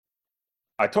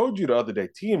I told you the other day,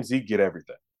 TMZ get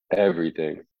everything.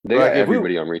 Everything. They got Like if we,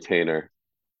 everybody on retainer.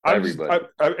 I'm just, Everybody.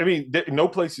 I mean, no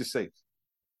place is safe.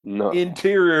 No.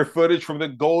 Interior footage from the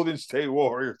Golden State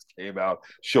Warriors came out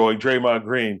showing Draymond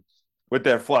Green with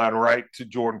that flying right to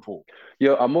Jordan Poole.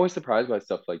 Yo, I'm always surprised by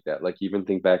stuff like that. Like even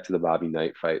think back to the Bobby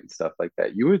Knight fight and stuff like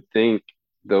that. You would think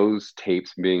those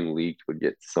tapes being leaked would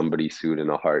get somebody sued in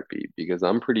a heartbeat because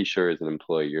I'm pretty sure as an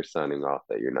employee you're signing off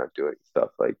that you're not doing stuff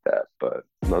like that. But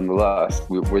nonetheless,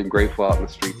 we're grateful out in the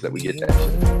streets that we get that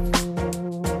shit.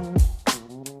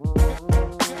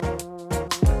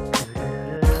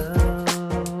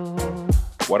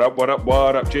 What up, what up,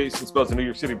 what up? Jason Spells in New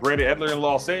York City, Brandon Edler in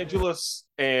Los Angeles.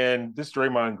 And this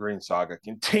Draymond Green saga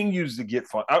continues to get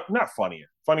fun. Not funnier.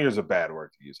 Funnier is a bad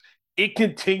word to use. It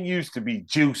continues to be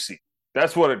juicy.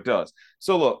 That's what it does.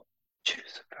 So look,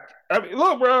 I mean,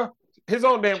 look, bro. His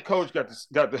own damn coach got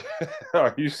the.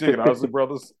 Are you singing Ozzy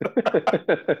Brothers?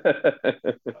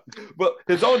 But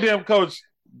his own damn coach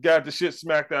got the shit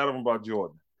smacked out of him by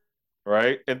Jordan,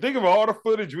 right? And think of all the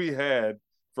footage we had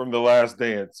from the Last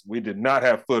Dance. We did not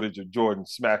have footage of Jordan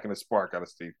smacking the spark out of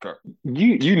Steve Kerr.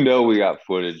 You know we got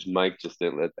footage. Mike just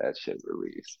didn't let that shit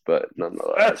release, but Fast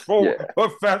nonetheless, forward, yeah.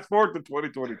 but fast forward to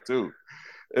 2022.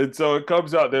 And so it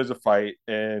comes out, there's a fight,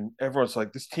 and everyone's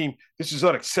like, this team, this is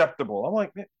unacceptable. I'm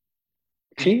like, man,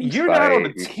 Teams you're not on the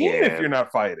fight in team if you're camp.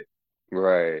 not fighting.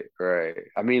 Right, right.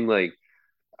 I mean, like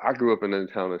I grew up in a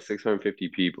town of 650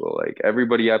 people. Like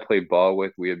everybody I played ball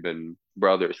with, we had been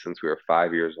brothers since we were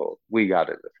 5 years old. We got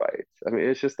into fights. I mean,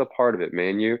 it's just a part of it,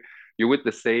 man. You're with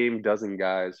the same dozen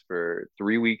guys for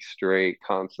 3 weeks straight,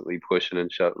 constantly pushing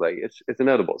and shoving. Like it's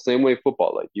inevitable. Same way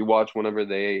football. Like you watch whenever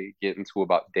they get into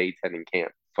about day 10 in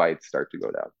camp, fights start to go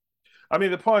down. I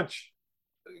mean, the punch,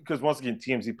 because once again,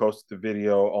 TMZ posted the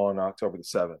video on October the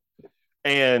 7th.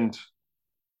 And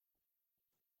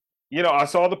I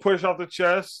saw the push off the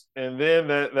chest, and then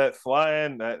that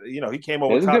flying, he came It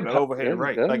over was a top good that overhand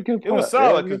right. that was a Like good it was punch. Yeah,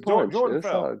 it was solid a because good punch. It Jordan was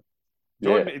fell. solid.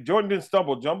 Yeah. Jordan didn't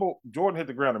stumble. Jordan hit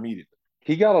the ground immediately.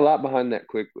 He got a lot behind that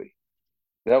quickly.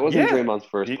 That wasn't Yeah. Draymond's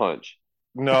first He, punch.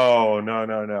 no, no,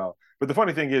 no, no. But the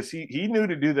funny thing is, he knew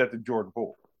to do that to Jordan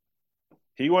Poole.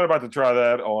 He wasn't about to try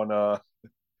that on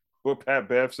what Pat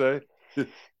Bev say.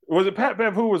 Was it Pat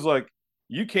Bev who was like,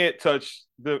 you can't touch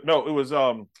the no, it was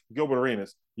Gilbert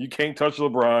Arenas. You can't touch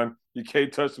LeBron. You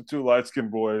can't touch the two light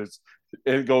skinned boys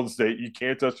in Golden State. You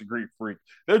can't touch the Greek freak.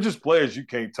 They're just players you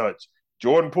can't touch.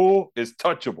 Jordan Poole is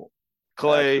touchable.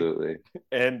 Clay Absolutely.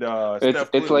 and It's Steph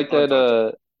it's Curry like that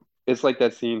untouchable. it's like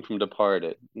that scene from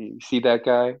Departed. You see that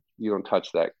guy, you don't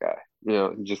touch that guy.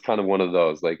 Just kind of one of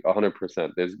those, like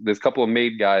 100%. There's a couple of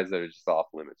made guys that are just off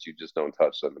limits. You just don't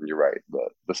touch them, and you're right.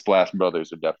 The Splash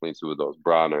Brothers are definitely two of those.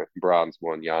 Bron's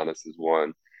one, Giannis is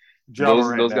one. Ja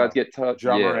Morant Those guys now. get touched.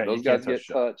 Ja Yeah, Morant, you those can't guys touch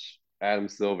get Ja. touched. Adam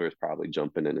Silver is probably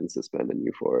jumping in and suspending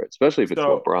you for it, especially if it's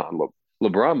So LeBron.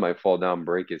 LeBron might fall down,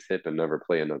 break his hip, and never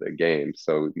play another game.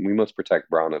 So we must protect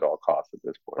Brown at all costs at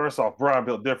this point. first off, Bron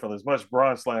built differently. As much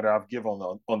Bron slander I've given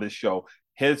on this show,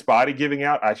 his body giving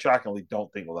out, I shockingly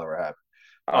don't think will ever happen.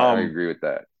 I Um, agree with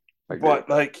that. I agree with but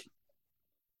that. like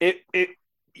it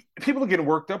people are getting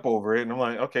worked up over it, and I'm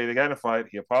like, okay, they got in a fight.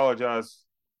 He apologized.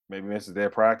 Maybe misses their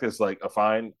practice, like a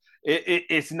fine.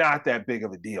 It's not that big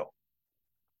of a deal.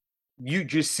 You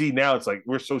just see now, it's like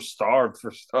we're so starved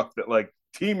for stuff that like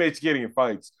teammates getting in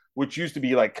fights, which used to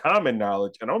be like common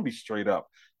knowledge. And I'll be straight up,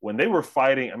 when they were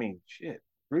fighting, I mean, shit,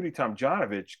 Rudy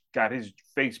Tomjanovich got his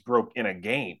face broke in a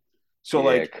game. So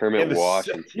Yeah, like Kermit in the yeah,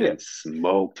 Washington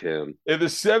smoked him. in the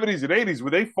 70s and 80s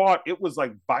when they fought, it was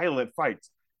like violent fights.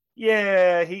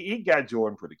 Yeah, he got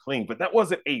Jordan pretty clean, but that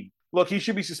wasn't a look. He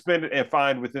should be suspended and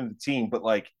fined within the team, but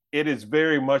like it is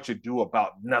very much ado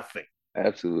about nothing.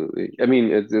 Absolutely. I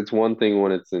mean, it's one thing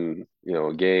when it's in,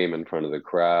 a game in front of the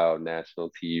crowd,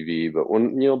 national TV, but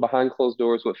when, behind closed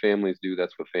doors, what families do,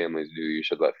 that's what families do. You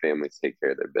should let families take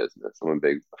care of their business. I'm a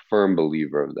big, firm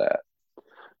believer of that.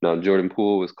 Now, Jordan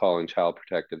Poole was calling child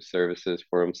protective services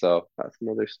for himself. That's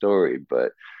another story,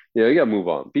 but you got to move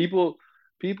on. People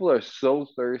are so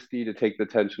thirsty to take the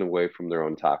tension away from their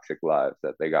own toxic lives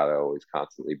that they got to always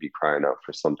constantly be crying out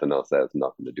for something else that has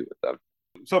nothing to do with them.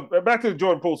 So back to the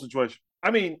Jordan Poole situation.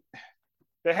 I mean,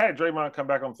 they had Draymond come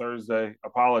back on Thursday,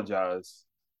 apologize,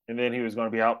 and then he was going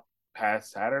to be out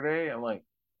past Saturday. I'm like,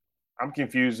 I'm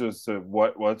confused as to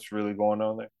what's really going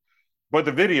on there. But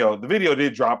the video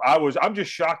did drop. I'm just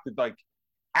shocked at like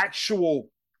actual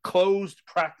closed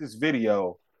practice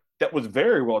video that was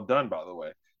very well done, by the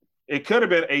way. It could have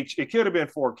been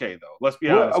 4K though. Let's be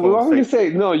Well, honest, I Golden was gonna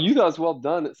State. say no. You guys well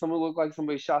done. Someone looked like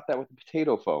somebody shot that with a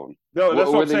potato phone. No, that's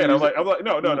What what were I'm they saying. using? I'm like,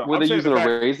 no, no, no. Were I'm they saying the using a fact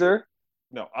razor?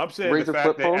 No, I'm saying the Raise a fact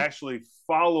flip they phone? actually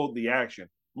followed the action.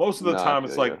 Most of the No, I time,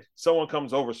 it's feel you. like someone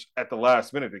comes over at the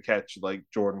last minute to catch like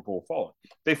Jordan Poole falling.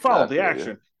 They I followed the feel you.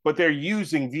 action, but they're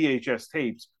using VHS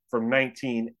tapes from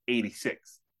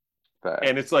 1986, and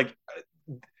Facts. it's like,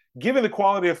 given the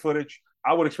quality of footage,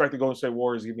 I would expect the Golden State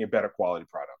Warriors to give me a better quality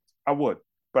product. I would,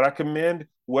 but I commend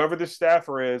whoever the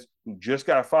staffer is who just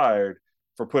got fired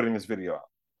for putting this video out.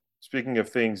 Speaking of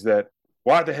things that,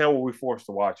 why the hell were we forced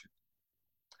to watch it?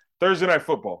 Thursday night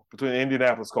football between the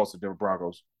Indianapolis Colts and Denver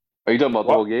Broncos. Are you talking about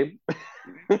the whole What, game?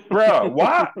 bro?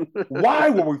 Why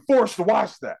were we forced to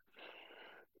watch that?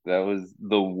 That was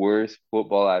the worst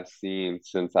football I've seen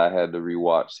since I had to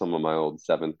rewatch some of my old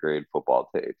seventh grade football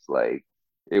tapes. Like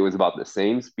it was about the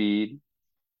same speed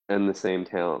and the same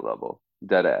talent level.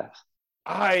 Dead ass.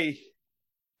 I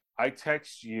I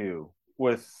text you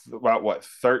with about what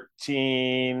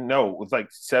 13? No, it was like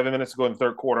 7 minutes ago in the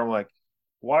third quarter. I'm like,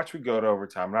 watch we go to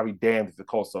overtime, and I'll be damned if the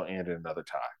Colts don't end in another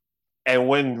tie. And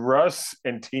when Russ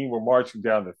and team were marching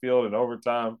down the field in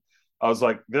overtime, I was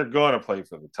like, they're going to play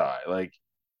for the tie. Like,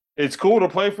 it's cool to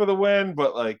play for the win,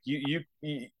 but like you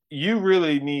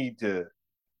really need to.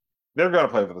 They're going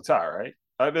to play for the tie,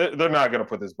 right? They're not going to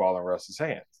put this ball in Russ's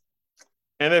hands,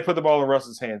 and they put the ball in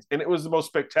Russ's hands, and it was the most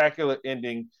spectacular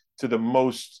ending to the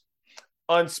most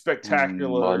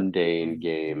unspectacular. Mundane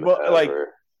game Like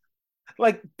ever.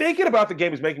 thinking about the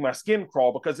game is making my skin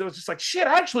crawl because it was just like shit.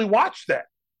 I actually watched that.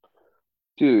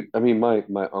 Dude, I mean, my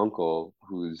uncle,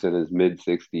 who's in his mid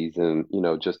 60s and,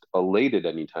 just elated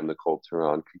anytime the Colts are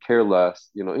on, could care less.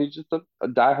 He's just a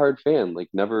diehard fan, like,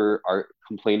 never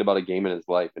complained about a game in his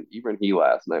life. And even he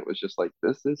last night was just like,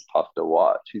 this is tough to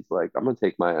watch. He's like, I'm going to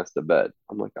take my ass to bed.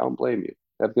 I'm like, I don't blame you.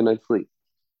 Have a good night's sleep.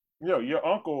 Your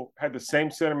uncle had the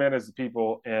same sentiment as the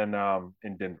people in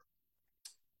Denver.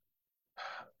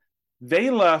 They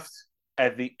left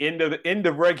at the end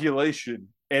of regulation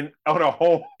and on a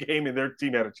home game, and their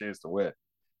team had a chance to win.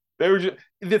 They were just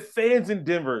the fans in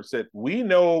Denver said, we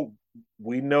know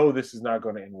this is not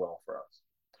going to end well for us.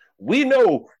 We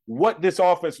know what this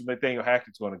offense with Nathaniel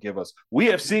Hackett's going to give us. We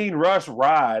have seen Russ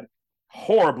ride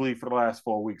horribly for the last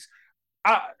 4 weeks.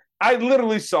 I I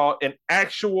literally saw an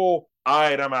actual, all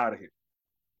right, I'm out of here.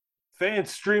 Fans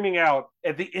streaming out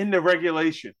at the end of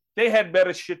regulation. They had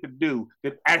better shit to do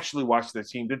than actually watch their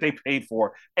team that they paid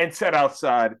for and sat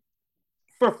outside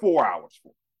for 4 hours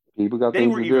for. People got They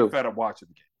things were to even do. fed up watching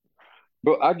the game.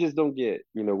 But I just don't get,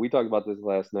 we talked about this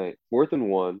last night. 4th and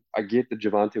 1, I get that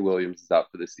Javonte Williams is out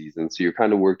for the season. So you're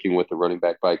kind of working with the running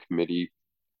back by committee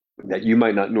that you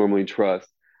might not normally trust.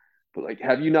 But like,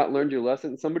 have you not learned your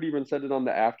lesson? Somebody even said it on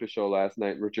the after show last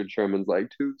night. Richard Sherman's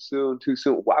like, too soon, too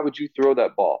soon. Why would you throw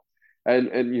that ball? And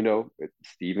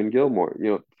Stephen Gilmore,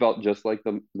 felt just like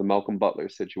the Malcolm Butler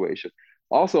situation.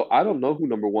 Also, I don't know who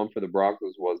number one for the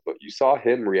Broncos was, but you saw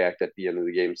him react at the end of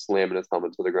the game, slamming his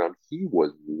helmet to the ground. He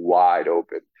was wide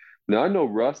open. Now I know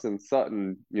Russ and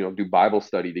Sutton, do Bible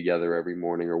study together every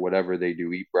morning or whatever they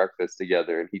do, eat breakfast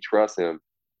together, and he trusts him.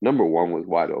 Number one was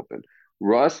wide open.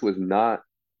 Russ was not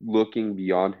looking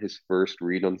beyond his first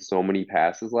read on so many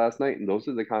passes last night, and those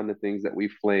are the kind of things that we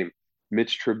flame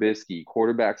Mitch Trubisky,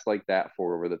 quarterbacks like that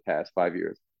for over the past 5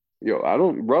 years. I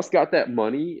don't. Russ got that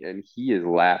money, and he is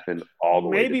laughing all the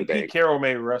way to Maybe the Pete bank. Carroll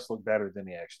made Russ look better than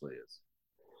he actually is.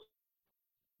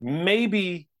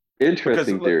 Maybe because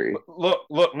Interesting theory.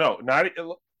 look, no, not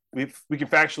look, we can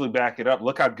factually back it up.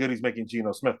 Look how good he's making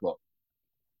Geno Smith look.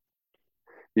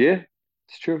 Yeah,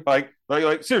 it's true. Like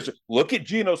seriously, look at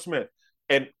Geno Smith,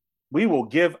 and we will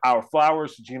give our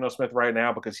flowers to Geno Smith right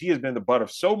now because he has been the butt of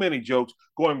so many jokes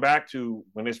going back to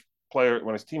when his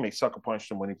teammate sucker punched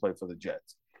him when he played for the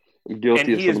Jets, I'm and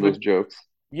guilty of he some has of those been jokes.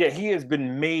 yeah he has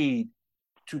been made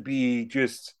to be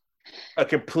just a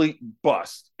complete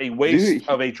bust, a waste Dude,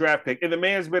 of a draft pick, and the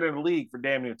man's been in the league for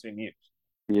damn near 10 years.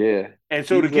 yeah, And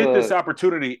so to he's get this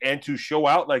opportunity and to show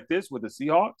out like this with the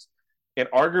Seahawks and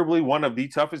arguably one of the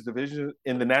toughest divisions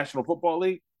in the National Football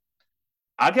League,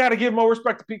 I got to give more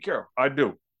respect to Pete Carroll. I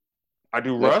do. I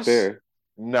do. that's Russ, fair.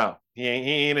 no, he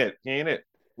ain't it. He ain't it.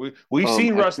 We've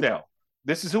seen I Russ now.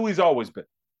 This is who he's always been.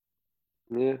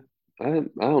 Yeah, I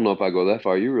don't know if I go that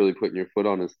far. You're really putting your foot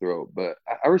on his throat, but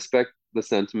I respect the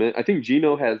sentiment. I think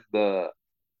Gino has the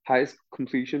highest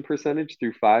completion percentage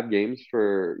through 5 games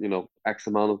for, X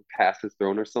amount of passes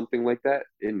thrown or something like that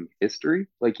in history.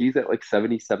 Like he's at like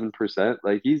 77%.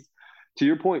 Like to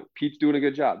your point, Pete's doing a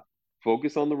good job.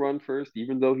 Focus on the run first,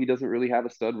 even though he doesn't really have a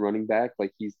stud running back.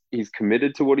 Like he's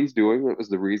committed to what he's doing. That was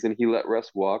the reason he let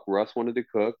Russ walk. Russ wanted to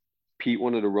cook. Pete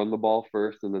wanted to run the ball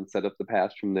first and then set up the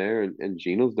pass from there. And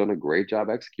Gino's done a great job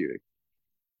executing.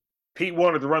 Pete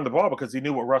wanted to run the ball because he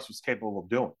knew what Russ was capable of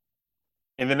doing.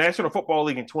 In the National Football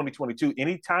League in 2022,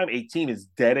 anytime a team is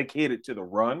dedicated to the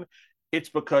run, it's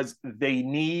because they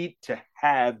need to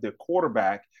have the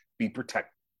quarterback be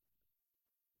protected.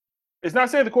 It's not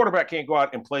saying the quarterback can't go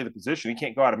out and play the position. He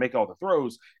can't go out and make all the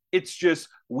throws. It's just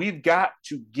we've got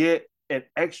to get an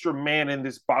extra man in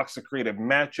this box to create a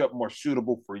matchup more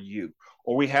suitable for you.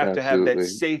 Or we have to have that Absolutely.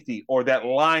 safety or that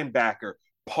linebacker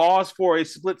pause for a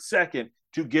split second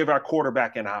to give our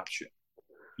quarterback an option.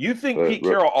 You think But Pete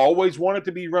Carroll always wanted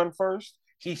to be run first?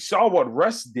 He saw what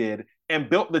Russ did and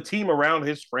built the team around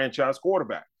his franchise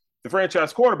quarterback. The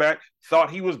franchise quarterback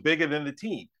thought he was bigger than the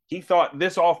team. He thought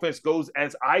this offense goes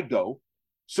as I go.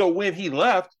 So when he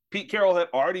left, Pete Carroll had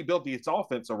already built this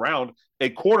offense around a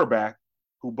quarterback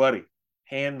who, buddy,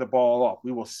 hand the ball off.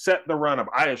 We will set the run up.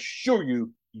 I assure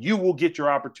you, you will get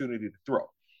your opportunity to throw.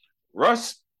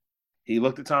 Russ, he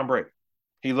looked at Tom Brady.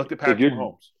 He looked at if Patrick you're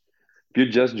Mahomes. if you're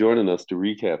just joining us to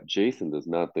recap, Jason does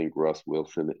not think Russ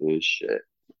Wilson is shit.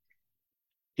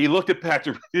 He looked at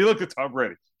Patrick. He looked at Tom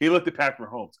Brady. He looked at Patrick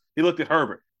Mahomes. He looked at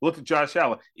Herbert. Looked at Josh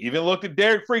Allen. Even looked at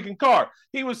Derek freaking Carr.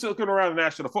 He was looking around the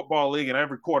National Football League and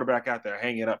every quarterback out there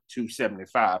hanging up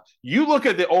 275. You look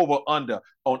at the over under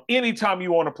on any time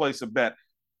you want to place a bet.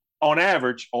 On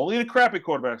average, only the crappy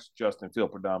quarterbacks, Justin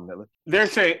Field predominantly, they're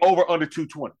saying over under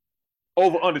 220,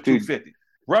 over under Dude, 250.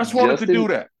 Russ wanted to do Justin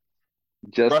that.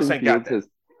 Russ Justin ain't got Fields that. has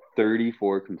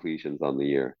 34 completions on the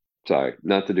year. Sorry,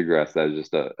 not to digress. That was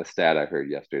just a stat I heard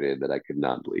yesterday that I could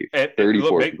not believe. And look,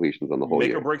 34 completions on the whole make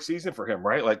or year. break season for him,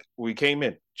 right? Like we came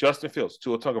in, Justin Fields,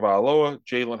 Tua Tagovailoa,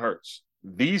 Jalen Hurts.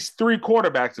 These three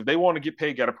quarterbacks, if they want to get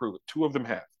paid, got to prove it. Two of them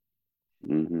have.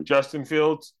 Mm-hmm. Justin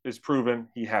Fields is proven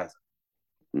he hasn't.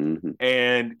 Mm-hmm.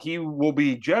 And he will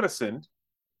be jettisoned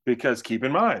because keep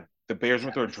in mind, the Bears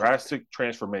went through a drastic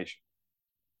transformation.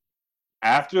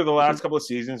 After the last couple of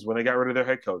seasons, when they got rid of their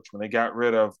head coach, when they got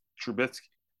rid of Trubisky,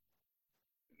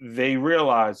 they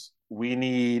realized we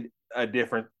need a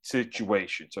different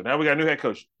situation. So now we got a new head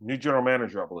coach, new general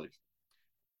manager, I believe.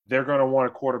 They're going to want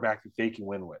a quarterback that they can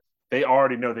win with. They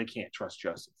already know they can't trust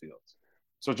Justin Fields.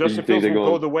 So So you Justin think Fields they're will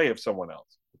go going the way of someone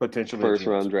else, potentially a first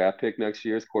Geno round Smith. draft pick next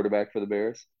year as quarterback for the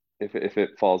Bears? If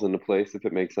it falls into place, if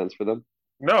it makes sense for them?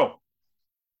 No,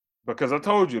 because I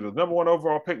told you the number one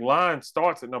overall pick line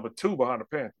starts at number 2 behind the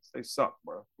Panthers. They suck,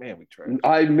 bro. Man, we trash.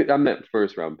 I meant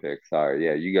first round pick. Sorry.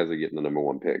 Yeah, you guys are getting the number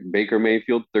one pick. Baker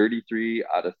Mayfield, 33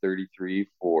 out of 33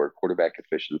 for quarterback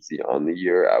efficiency on the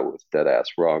year. I was dead ass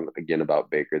wrong again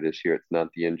about Baker this year. It's not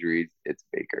the injuries, it's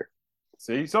Baker.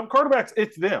 See, some quarterbacks,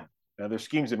 it's them. Now, there's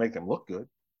schemes that make them look good.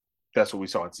 That's what we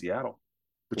saw in Seattle.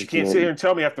 But you It's can't not, sit here and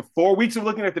tell me after 4 weeks of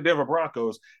looking at the Denver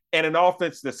Broncos and an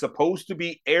offense that's supposed to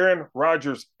be Aaron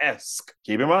Rodgers-esque.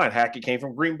 Keep in mind, Hackett came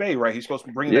from Green Bay, right? He's supposed to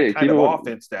be bringing yeah, that keep kind in of mind,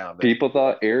 offense down there. people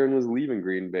thought Aaron was leaving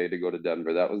Green Bay to go to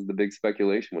Denver. That was the big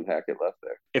speculation when Hackett left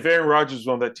there. If Aaron Rodgers was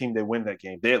on that team, they win that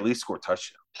game. They at least score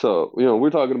touchdowns. So, we're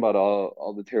talking about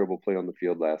all the terrible play on the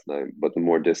field last night, but the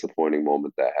more disappointing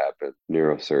moment that happened,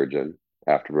 neurosurgeon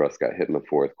after Russ got hit in the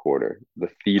fourth quarter. The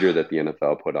theater that the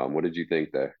NFL put on. What did you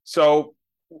think there? So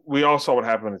we all saw what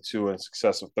happened to in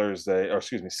successive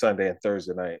Sunday and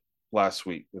Thursday night last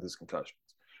week with his concussions.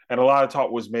 And a lot of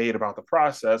talk was made about the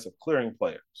process of clearing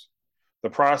players, the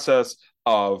process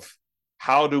of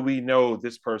how do we know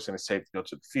this person is safe to go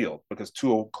to the field? Because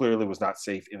Tua clearly was not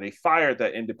safe, and they fired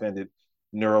that independent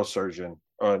neurosurgeon,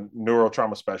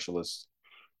 neurotrauma specialist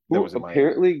that Who was in Miami.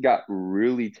 apparently got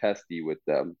really testy with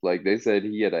them. Like they said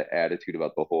he had an attitude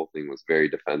about the whole thing, was very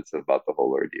defensive about the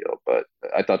whole ordeal. But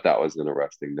I thought that was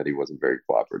interesting that he wasn't very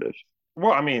cooperative.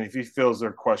 Well, I mean, if he feels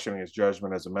they're questioning his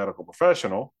judgment as a medical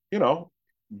professional,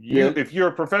 Yeah, if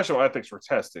your professional ethics were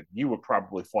tested, you would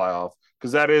probably fly off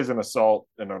because that is an assault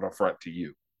and an affront to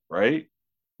you, right?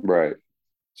 right.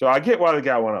 So I get why the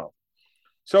guy went off.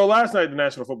 So last night, the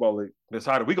National Football League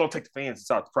decided we're going to take the fans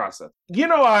inside the process.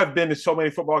 I've been to so many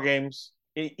football games,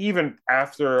 even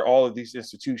after all of these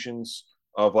institutions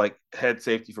of like head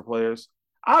safety for players.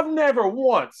 I've never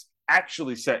once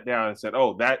actually sat down and said,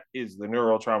 oh, that is the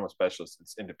neurotrauma specialist.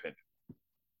 It's independent.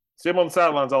 See him on the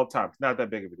sidelines all the time. It's not that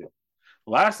big of a deal.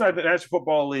 Last night, the National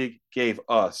Football League gave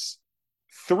us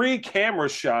 3 camera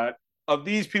shot of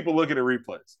these people looking at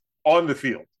replays on the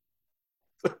field.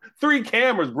 3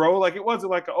 cameras, bro. Like it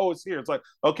wasn't like, oh, it's here. It's like,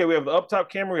 okay, we have the up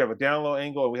top camera, we have a down low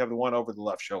angle, and we have the one over the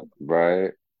left shoulder. Right.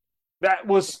 That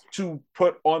was to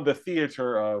put on the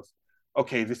theater of,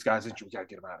 okay, this guy's injured. We got to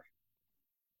get him out of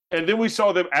here. And then we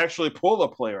saw them actually pull a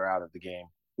player out of the game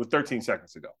with 13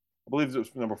 seconds to go. I believe it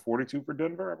was number 42 for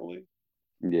Denver, I believe.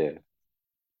 Yeah.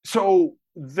 So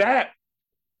that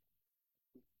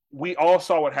we all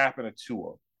saw what happened to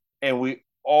Tua, and we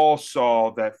all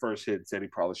saw that first hit and said he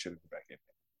probably shouldn't have been back in.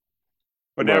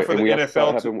 But now Right. for And the we also saw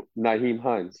it NFL to happen with Naheem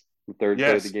Hines, the third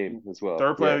play of the yes, game as well.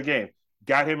 third play Yeah. of the game,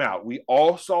 got him out. We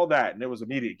all saw that, and it was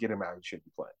immediate. Get him out. He shouldn't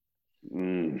be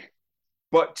playing. Mm,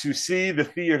 But to see the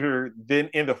theater then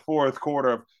in the fourth quarter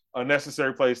of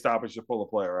unnecessary play stoppage to pull a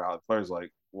player out, the players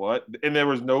like what? And there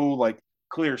was no like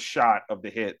clear shot of the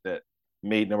hit that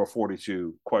made number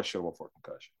 42 questionable for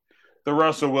concussion. The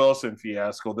Russell Wilson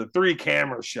fiasco, the 3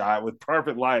 camera shot with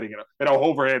perfect lighting and a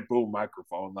overhead boom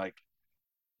microphone, like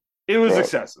it was bro.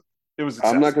 excessive. It was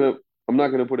I'm not excessive. gonna I'm not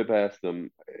gonna put it past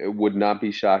them. It would not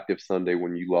be shocked if Sunday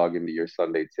when you log into your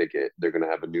Sunday ticket, they're gonna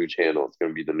have a new channel. It's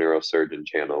gonna be the neurosurgeon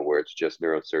channel where it's just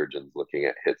neurosurgeons looking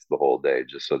at hits the whole day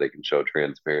just so they can show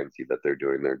transparency that they're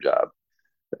doing their job.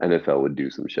 The NFL would do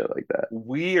some shit like that.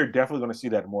 We are definitely going to see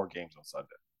that in more games on Sunday.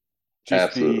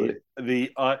 Just Absolutely.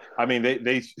 I mean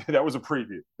they that was a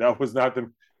preview. That was You not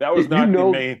the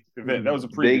know main event. That was a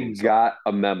preview they we saw. got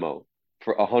a memo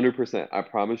for 100%. I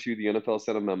promise you, the NFL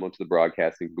sent a memo to the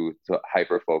broadcasting booth to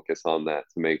hyper focus on that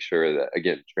to make sure that,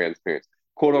 again, transparency,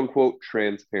 quote unquote,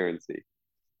 transparency.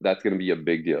 That's going to be a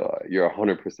big deal. You're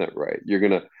 100% right. You're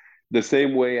going to, the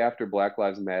same way after Black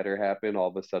Lives Matter happened, all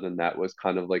of a sudden that was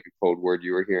kind of like a code word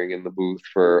you were hearing in the booth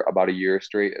for about a year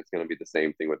straight. It's going to be the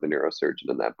same thing with the neurosurgeon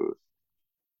in that booth.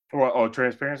 Well, oh,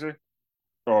 transparency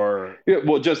or Yeah,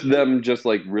 well, just them, just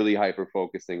like really hyper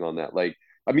focusing on that. Like,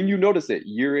 I mean, you notice it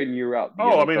year in, year out. The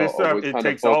oh, I mean NFL it's always it kind of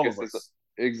takes all of focuses us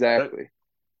that, exactly.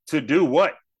 to do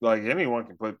what? Like anyone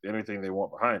can put anything they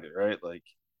want behind it, right? Like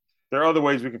there are other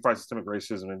ways we can fight systemic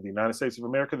racism in the United States of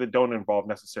America that don't involve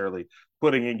necessarily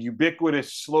putting a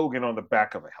ubiquitous slogan on the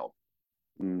back of a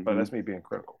helmet. But Hmm. that's me being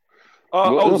critical.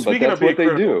 Well, no, but Speaking of that's being what they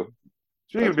critical, do.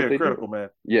 speaking of That's what being they do. critical, man,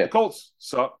 the Yeah. Colts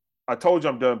suck. I told you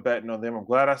I'm done betting on them. I'm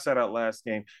glad I sat out last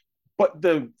game. But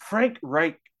the Frank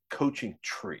Reich coaching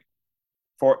tree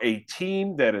for a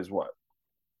team that is what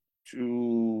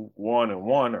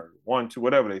 2-1-1 or 1-2,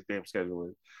 whatever they damn schedule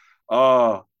is.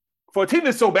 For a team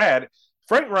that's so bad,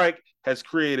 Frank Reich has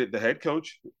created the head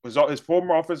coach, his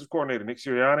former offensive coordinator Nick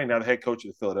Sirianni, now the head coach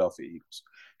of the Philadelphia Eagles.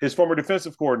 His former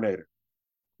defensive coordinator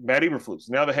Matt Eberflus,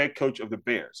 now the head coach of the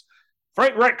Bears.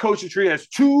 Frank Reich coaching tree has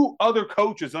 2 other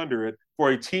coaches under it for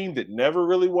a team that never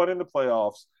really won in the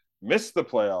playoffs, missed the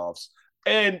playoffs,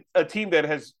 and a team that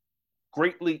has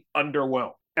greatly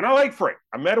underwhelmed. And I like Frank.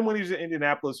 I met him when he was in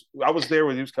Indianapolis. I was there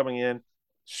when he was coming in.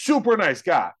 Super nice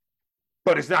guy,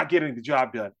 but it's not getting the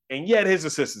job done. And yet his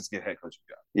assistants get head coaching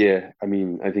jobs. Yeah. I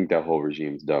mean, I think that whole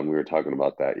regime's done. We were talking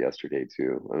about that yesterday,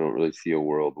 too. I don't really see a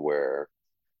world where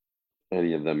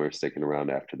any of them are sticking around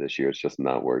after this year. It's just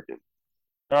not working.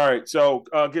 All right, so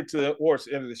get to the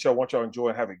end of the show. I want y'all to enjoy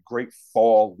and have a great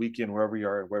fall weekend wherever you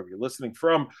are and wherever you're listening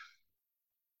from.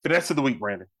 Finesse of the week,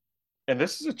 Brandon. And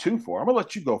this is a 2-4. I'm going to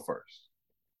let you go first.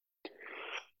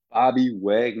 Bobby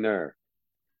Wagner,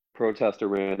 protester,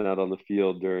 ran out on the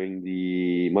field during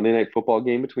the Monday Night Football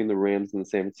game between the Rams and the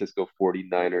San Francisco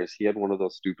 49ers. He had one of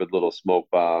those stupid little smoke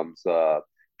bombs.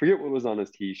 Forget what was on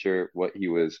his T-shirt, what he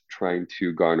was trying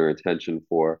to garner attention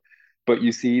for. But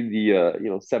you see the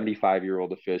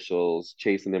 75-year-old officials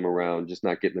chasing him around, just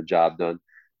not getting the job done.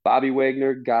 Bobby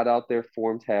Wagner got out there,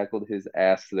 form tackled his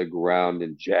ass to the ground,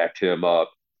 and jacked him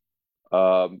up.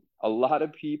 A lot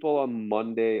of people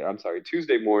on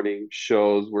Tuesday morning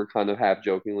shows were kind of half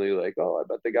jokingly like, oh, I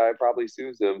bet the guy probably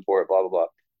sues him for it, blah, blah, blah.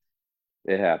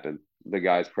 It happened. The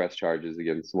guy's press charges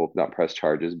against, well, not press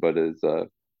charges, but is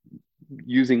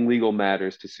using legal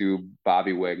matters to sue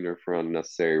Bobby Wagner for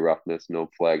unnecessary roughness, no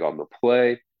flag on the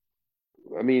play.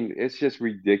 I mean, it's just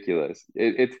ridiculous.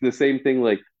 It's the same thing.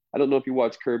 Like, I don't know if you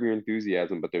watch Curb Your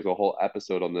Enthusiasm, but there's a whole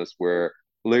episode on this where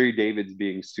Larry David's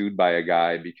being sued by a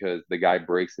guy because the guy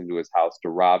breaks into his house to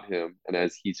rob him. And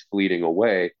as he's fleeing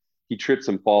away, he trips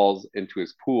and falls into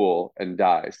his pool and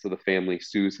dies. So the family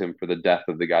sues him for the death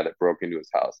of the guy that broke into his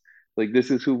house. Like,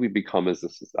 this is who we become as a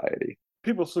society.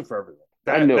 People sue for everything.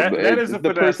 I That know, that but that is a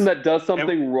the person finesse. that does And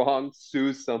something wrong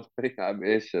sues somebody. I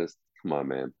mean, it's just, come on,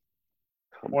 man.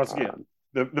 Come once again,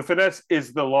 on. the finesse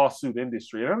is the lawsuit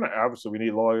industry. And obviously, we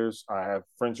need lawyers. I have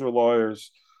friends who are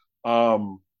lawyers.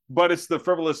 But it's the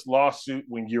frivolous lawsuit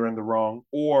when you're in the wrong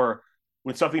or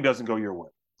when something doesn't go your way.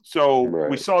 So we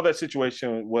Right. saw that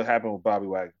situation, what happened with Bobby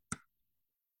Wagner.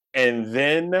 And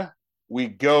then we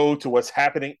go to what's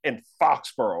happening in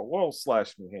Foxborough, well,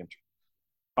 slash New Hampshire.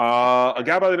 A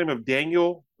guy by the name of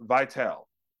Daniel Vitale,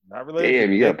 not related to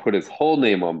Damn, you got to Dick. put his whole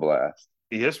name on blast.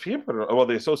 ESPN put it, well,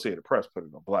 the Associated Press put it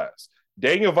on blast.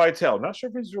 Daniel Vitale, not sure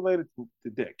if he's related to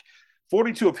Dick.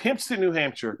 42 of Hempstead, New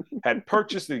Hampshire, had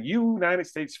purchased the United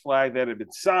States flag that had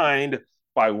been signed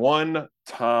by one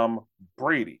Tom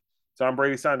Brady. Tom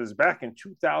Brady signed this back in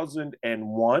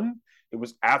 2001. It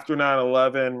was after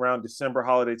 9/11, around December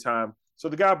holiday time. So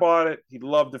the guy bought it. He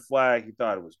loved the flag. He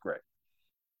thought it was great.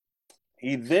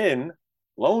 He then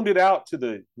loaned it out to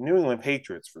the New England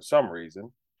Patriots for some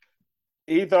reason.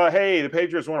 He thought, hey, the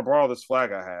Patriots want to borrow this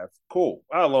flag I have. Cool.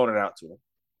 I'll loan it out to them.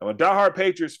 I'm a diehard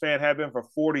Patriots fan, have been for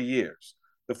 40 years.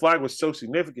 The flag was so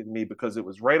significant to me because it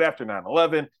was right after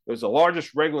 9/11. It was the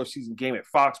largest regular season game at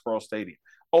Foxborough Stadium.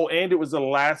 Oh, and it was the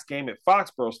last game at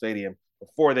Foxborough Stadium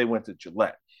before they went to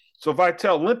Gillette. So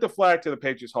Vitale lent the flag to the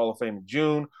Patriots Hall of Fame in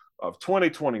June of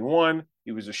 2021.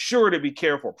 He was assured to be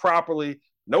cared for properly.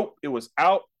 Nope, it was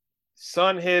out.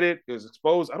 Sun hit it. It was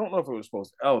exposed. I don't know if it was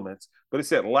exposed to elements, but it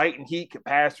said light and heat could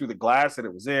pass through the glass that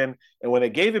it was in. And when they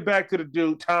gave it back to the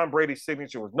dude, Tom Brady's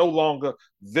signature was no longer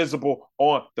visible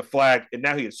on the flag. And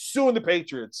now he is suing the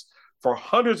Patriots for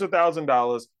hundreds of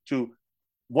 $1,000s to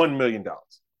 $1 million.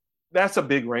 That's a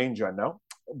big range, I know,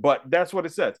 but that's what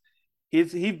it says.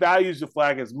 He values the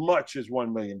flag as much as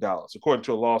 $1 million, according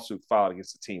to a lawsuit filed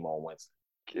against the team on Wednesday.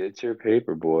 Get your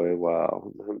paper, boy.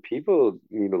 Wow. People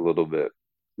need a little bit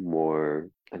more,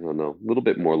 I don't know, a little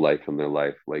bit more life in their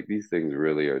life. Like these things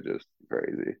really are just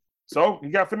crazy. So you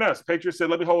got finesse. Patriots said,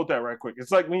 let me hold that right quick.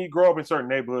 It's like when you grow up in certain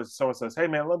neighborhoods, someone says, hey,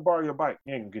 man, let me borrow your bike.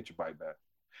 You ain't going to get your bike back.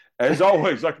 As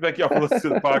always, I'd like to thank y'all for listening to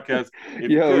the podcast.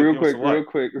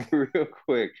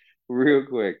 Real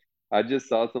quick. I just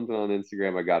saw something on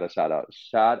Instagram. I got a shout out.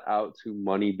 Shout out to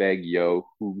Moneybag Yo,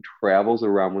 who travels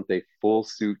around with a full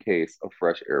suitcase of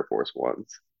fresh Air Force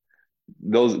Ones.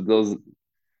 Those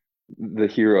the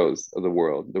heroes of the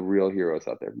world, the real heroes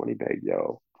out there. Moneybag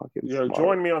Yo. Fucking smart.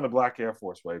 Join me on the Black Air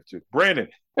Force wave too. Brandon,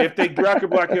 if they draft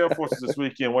Black Air Forces this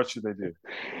weekend, what should they do?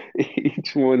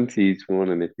 Each one teach one,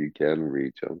 and if you can,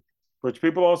 reach them. Put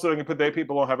people on so they can put their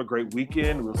people on. Have a great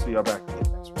weekend. We'll see y'all back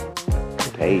next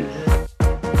week. Peace.